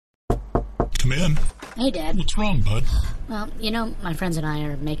come in. Hey, Dad. What's wrong, bud? Well, my friends and I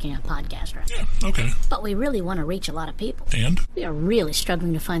are making a podcast, right? Yeah, okay. But we really want to reach a lot of people. And? We are really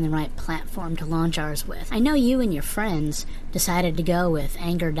struggling to find the right platform to launch ours with. I know you and your friends decided to go with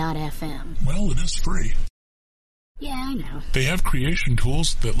Anchor.fm. Well, it is free. Yeah, I know. They have creation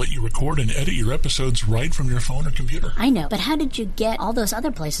tools that let you record and edit your episodes right from your phone or computer. I know, but how did you get all those other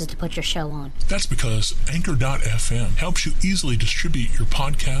places to put your show on? That's because Anchor.fm helps you easily distribute your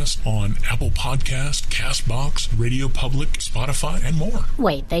podcast on Apple Podcast, CastBox, Radio Public, Spotify, and more.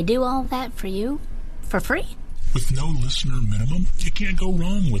 Wait, they do all that for you? For free? With no listener minimum, you can't go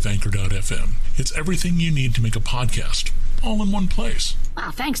wrong with Anchor.fm. It's everything you need to make a podcast, all in one place. Wow,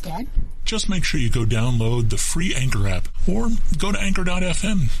 thanks, Dad. Just make sure you go download the free Anchor app or go to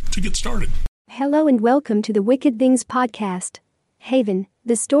Anchor.fm to get started. Hello and welcome to the Wicked Things podcast. Haven,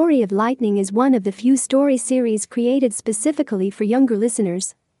 the story of lightning is one of the few story series created specifically for younger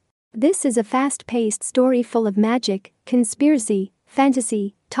listeners. This is a fast-paced story full of magic, conspiracy,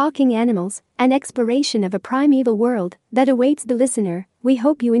 fantasy, talking animals, and exploration of a primeval world that awaits the listener. We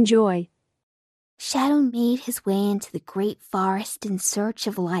hope you enjoy. Shadow made his way into the great forest in search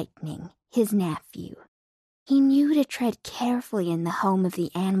of Lightning, his nephew. He knew to tread carefully in the home of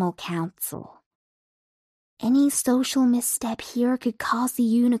the Animal Council. Any social misstep here could cause the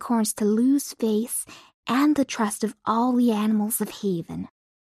unicorns to lose face and the trust of all the animals of Haven.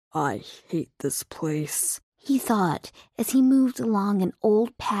 I hate this place, he thought as he moved along an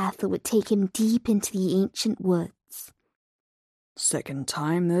old path that would take him deep into the ancient woods. Second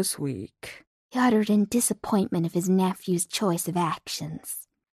time this week, he uttered in disappointment of his nephew's choice of actions.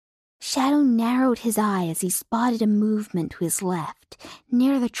 Shadow narrowed his eye as he spotted a movement to his left,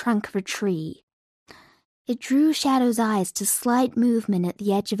 near the trunk of a tree. It drew Shadow's eyes to slight movement at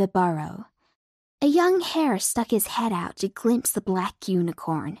the edge of a burrow. A young hare stuck his head out to glimpse the black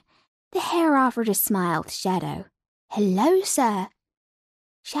unicorn. The hare offered a smile to Shadow. "Hello, sir."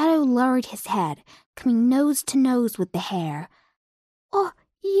 Shadow lowered his head, coming nose to nose with the hare. "Oh,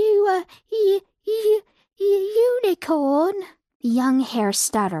 unicorn," the young hare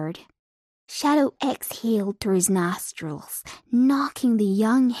stuttered. Shadow exhaled through his nostrils, knocking the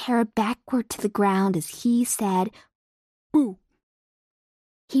young hare backward to the ground as he said, "Boo."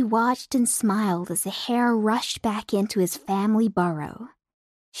 He watched and smiled as the hare rushed back into his family burrow.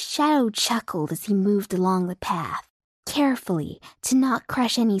 Shadow chuckled as he moved along the path, carefully to not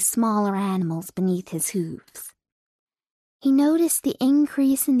crush any smaller animals beneath his hooves. He noticed the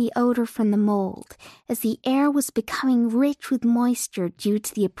increase in the odor from the mold as the air was becoming rich with moisture due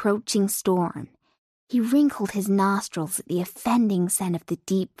to the approaching storm. He wrinkled his nostrils at the offending scent of the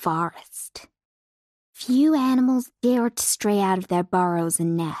deep forest. Few animals dared to stray out of their burrows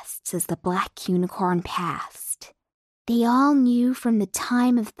and nests as the black unicorn passed. They all knew from the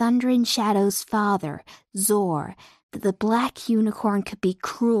time of Thunder and Shadow's father, Zor, that the black unicorn could be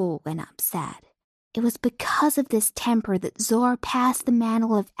cruel when upset. It was because of this temper that Zor passed the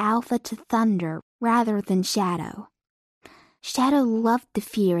mantle of Alpha to Thunder rather than Shadow. Shadow loved the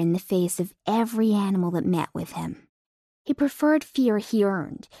fear in the face of every animal that met with him. He preferred fear he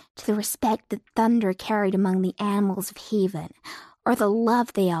earned to the respect that Thunder carried among the animals of Haven, or the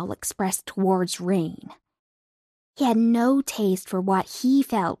love they all expressed towards Rain. He had no taste for what he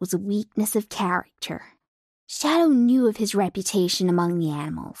felt was a weakness of character. Shadow knew of his reputation among the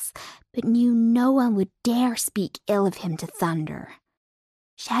animals, but knew no one would dare speak ill of him to Thunder.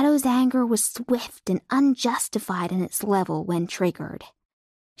 Shadow's anger was swift and unjustified in its level when triggered.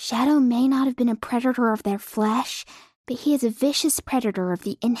 Shadow may not have been a predator of their flesh, but he is a vicious predator of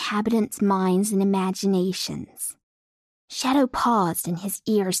the inhabitants' minds and imaginations. Shadow paused and his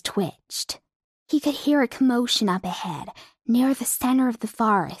ears twitched. He could hear a commotion up ahead, near the center of the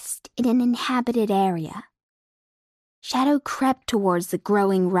forest, in an inhabited area. Shadow crept towards the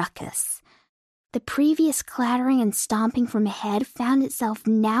growing ruckus. The previous clattering and stomping from ahead found itself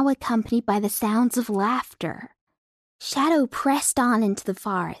now accompanied by the sounds of laughter. Shadow pressed on into the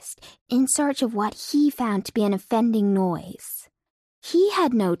forest, in search of what he found to be an offending noise. He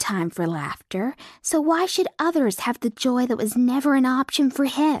had no time for laughter, so why should others have the joy that was never an option for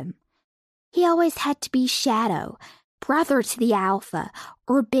him? He always had to be Shadow, brother to the Alpha,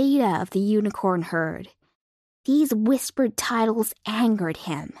 or Beta of the unicorn herd. These whispered titles angered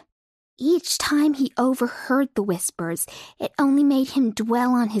him. Each time he overheard the whispers, it only made him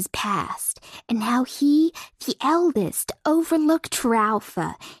dwell on his past, and how he, the eldest, overlooked for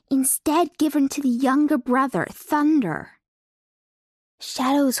Alpha, instead given to the younger brother, Thunder.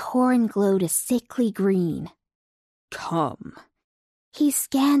 Shadow's horn glowed a sickly green. Come. He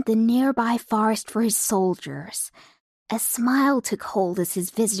scanned the nearby forest for his soldiers. A smile took hold as his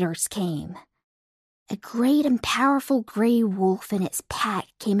visitors came. a great and powerful gray wolf and its pack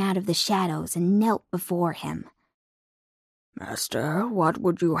came out of the shadows and knelt before him. Master, what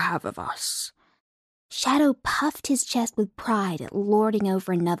would you have of us? Shadow puffed his chest with pride at lording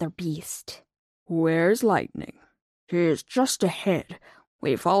over another beast. Where's Lightning? He is just ahead.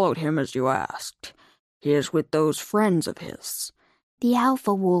 We followed him as you asked. He is with those friends of his. The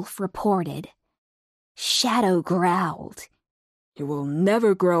alpha wolf reported. Shadow growled. He will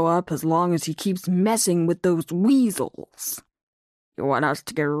never grow up as long as he keeps messing with those weasels. You want us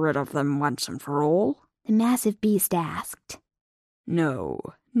to get rid of them once and for all? The massive beast asked. No,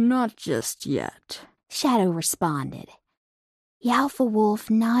 not just yet, Shadow responded. The alpha wolf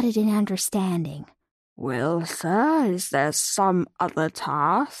nodded in understanding. Well, sir, is there some other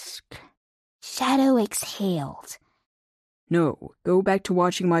task? Shadow exhaled. No, go back to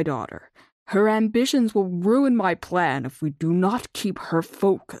watching my daughter. Her ambitions will ruin my plan if we do not keep her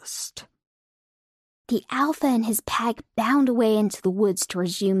focused. The alpha and his pack bound away into the woods to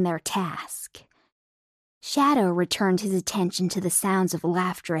resume their task. Shadow returned his attention to the sounds of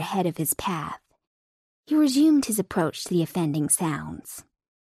laughter ahead of his path. He resumed his approach to the offending sounds.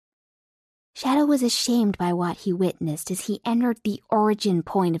 Shadow was ashamed by what he witnessed as he entered the origin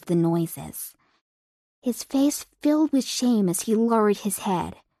point of the noises. His face filled with shame as he lowered his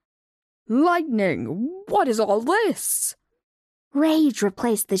head. Lightning! What is all this? Rage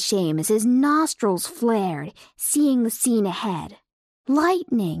replaced the shame as his nostrils flared, seeing the scene ahead.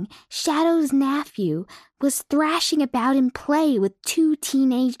 Lightning, Shadow's nephew, was thrashing about in play with 2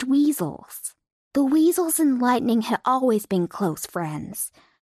 teenaged weasels. The weasels and Lightning had always been close friends.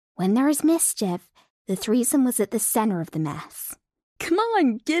 When there was mischief, the threesome was at the center of the mess. Come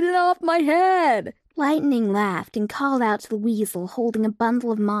on, get it off my head! Lightning laughed and called out to the weasel holding a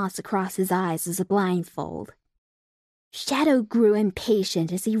bundle of moss across his eyes as a blindfold. Shadow grew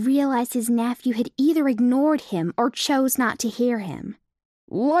impatient as he realized his nephew had either ignored him or chose not to hear him.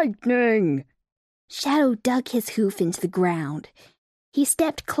 Lightning! Shadow dug his hoof into the ground. He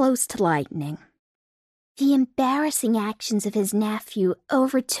stepped close to Lightning. The embarrassing actions of his nephew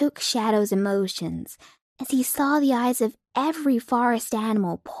overtook Shadow's emotions as he saw the eyes of every forest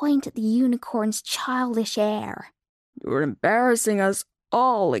animal point at the unicorn's childish air. You're embarrassing us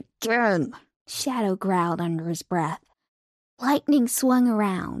all again, Shadow growled under his breath. Lightning swung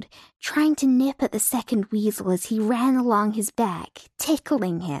around, trying to nip at the second weasel as he ran along his back,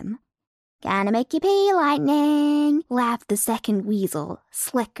 tickling him. Gonna make you pee, Lightning, laughed the second weasel,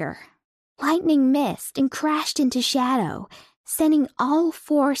 Slicker. Lightning missed and crashed into Shadow, sending all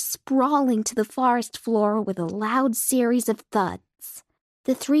 4 sprawling to the forest floor with a loud series of thuds.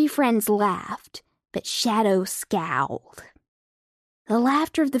 The 3 friends laughed, but Shadow scowled. The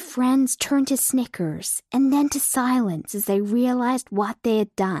laughter of the friends turned to snickers and then to silence as they realized what they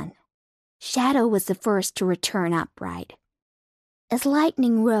had done. Shadow was the first to return upright. As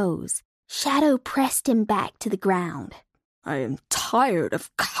Lightning rose, Shadow pressed him back to the ground. I am tired of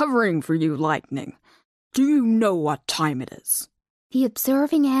covering for you, Lightning. Do you know what time it is? The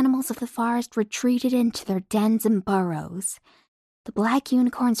observing animals of the forest retreated into their dens and burrows. The black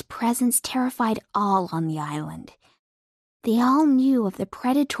unicorn's presence terrified all on the island. They all knew of the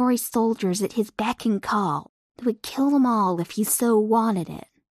predatory soldiers at his beck and call that would kill them all if he so wanted it.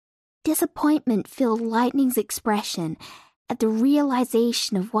 Disappointment filled Lightning's expression at the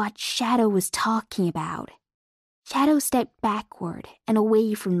realization of what Shadow was talking about. Shadow stepped backward and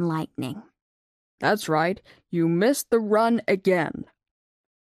away from Lightning. That's right, you missed the run again.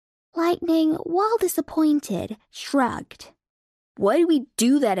 Lightning, while disappointed, shrugged. Why do we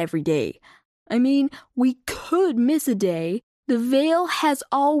do that every day? I mean, we could miss a day. The veil has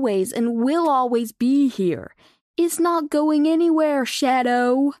always and will always be here. It's not going anywhere,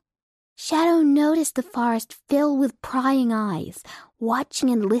 Shadow. Shadow noticed the forest fill with prying eyes, watching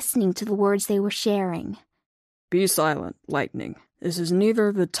and listening to the words they were sharing. Be silent, Lightning. This is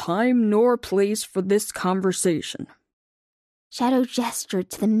neither the time nor place for this conversation. Shadow gestured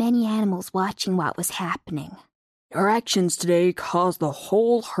to the many animals watching what was happening. Your actions today caused the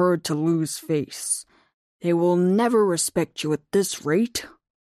whole herd to lose face. They will never respect you at this rate.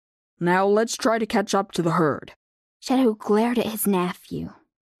 Now let's try to catch up to the herd. Shadow glared at his nephew.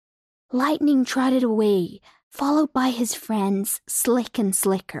 Lightning trotted away, followed by his friends Slick and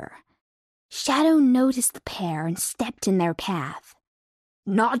Slicker. Shadow noticed the pair and stepped in their path.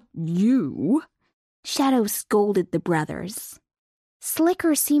 Not you! Shadow scolded the brothers.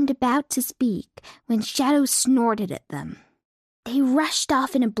 Slicker seemed about to speak when Shadow snorted at them. They rushed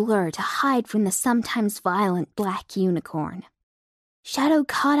off in a blur to hide from the sometimes violent black unicorn. Shadow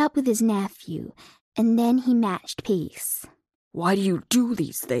caught up with his nephew, and then he matched pace. Why do you do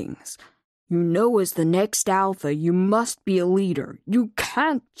these things? You know, as the next Alpha, you must be a leader. You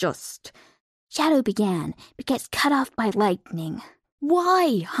can't just... Shadow began, but gets cut off by Lightning.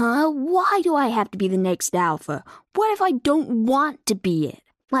 Why, huh? Why do I have to be the next Alpha? What if I don't want to be it?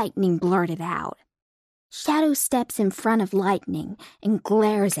 Lightning blurted out. Shadow steps in front of Lightning and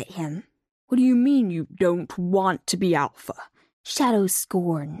glares at him. What do you mean you don't want to be Alpha? Shadow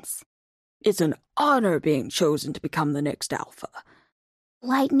scorns. It's an honor being chosen to become the next Alpha.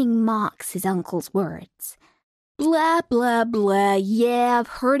 Lightning mocks his uncle's words. Blah, blah, blah. Yeah, I've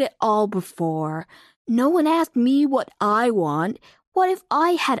heard it all before. No one asked me what I want. What if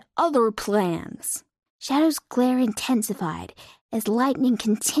I had other plans? Shadow's glare intensified as Lightning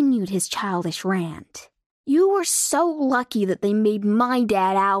continued his childish rant. You were so lucky that they made my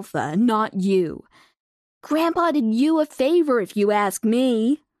dad Alpha, not you. Grandpa did you a favor, if you ask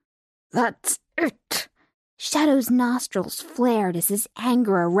me. That's it. Shadow's nostrils flared as his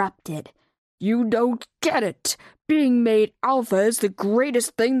anger erupted. You don't get it. Being made Alpha is the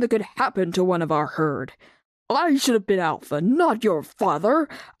greatest thing that could happen to one of our herd. I should have been Alpha, not your father.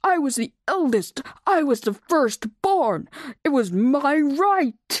 I was the eldest. I was the firstborn. It was my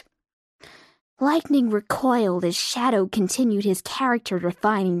right. Lightning recoiled as Shadow continued his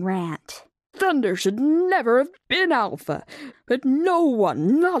character-defining rant. Thunder should never have been Alpha, but no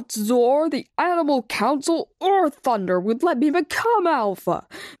one, not Zor, the Animal Council, or Thunder would let me become Alpha.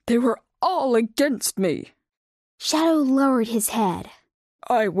 They were all against me. Shadow lowered his head.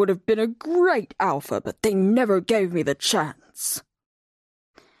 I would have been a great Alpha, but they never gave me the chance.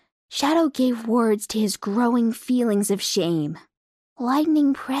 Shadow gave words to his growing feelings of shame.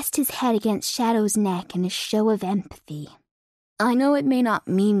 Lightning pressed his head against Shadow's neck in a show of empathy. I know it may not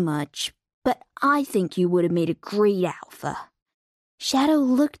mean much, but I think you would have made a great Alpha. Shadow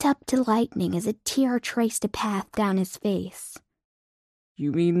looked up to Lightning as a tear traced a path down his face.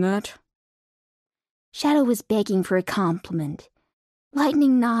 You mean that? Shadow was begging for a compliment.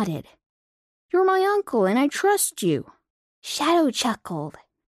 Lightning nodded. You're my uncle, and I trust you. Shadow chuckled.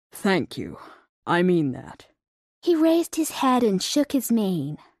 Thank you. I mean that. He raised his head and shook his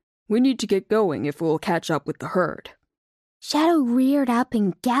mane. We need to get going if we'll catch up with the herd. Shadow reared up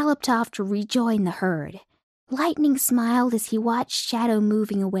and galloped off to rejoin the herd. Lightning smiled as he watched Shadow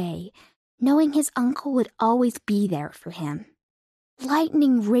moving away, knowing his uncle would always be there for him.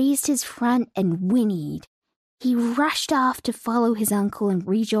 Lightning raised his front and whinnied. He rushed off to follow his uncle and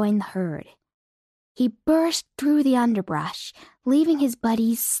rejoin the herd. He burst through the underbrush, leaving his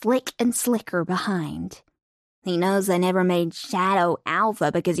buddies Slick and Slicker behind. He knows I never made Shadow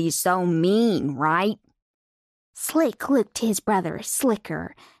Alpha because he's so mean, right? Slick looked to his brother,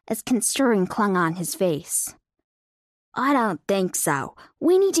 Slicker, as concern clung on his face. I don't think so.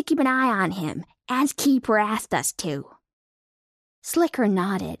 We need to keep an eye on him, as Keeper asked us to. Slicker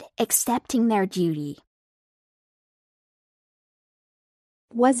nodded, accepting their duty.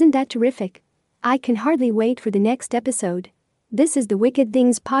 Wasn't that terrific? I can hardly wait for the next episode. This is the Wicked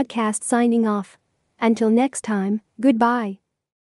Things podcast signing off. Until next time, goodbye.